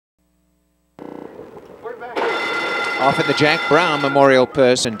Off at the Jack Brown Memorial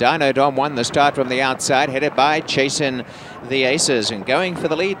Purse, and Dino Dom won the start from the outside, headed by Chasing the Aces. And going for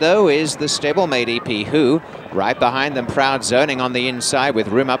the lead, though, is the stablemate EP Who. Right behind them, Proud Zoning on the inside with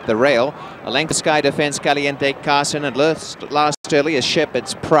room up the rail. A length of Sky Defense, Caliente Carson, and last early is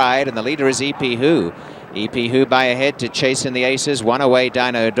Shepherd's Pride, and the leader is EP Who. EP Who by a head to Chasing the Aces, one away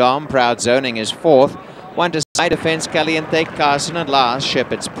Dino Dom. Proud Zoning is fourth. One to Sky Defense, Caliente Carson, and last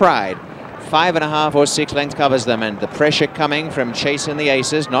Shepherd's Pride. 5.5 or 6 lengths covers them, and the pressure coming from Chasing the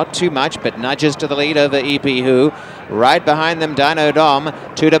Aces, not too much, but nudges to the lead over EP Who. Right behind them, Dino Dom,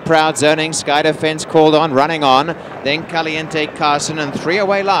 2 to Proud Zoning, Sky Defense called on, running on, then Caliente Carson, and 3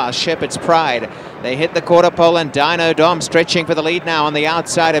 away last, Shepherd's Pride. They hit the quarter pole, and Dino Dom stretching for the lead now on the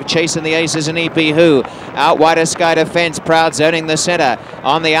outside of Chasing the Aces and EP Who. Out wide of Sky Defense, Proud Zoning the centre.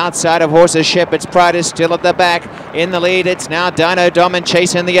 On the outside of horses, Shepherd's Pride is still at the back. In the lead, it's now Dino Dom and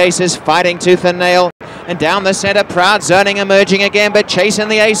Chasing the Aces fighting tooth and nail. And down the centre, Proud Zoning emerging again, but Chasing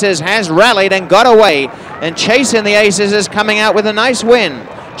the Aces has rallied and got away. And Chasing the Aces is coming out with a nice win.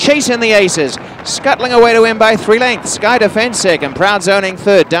 Chasing the Aces, scuttling away to win by 3 lengths. Sky Defense second, Proud Zoning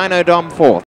third, Dino Dom fourth.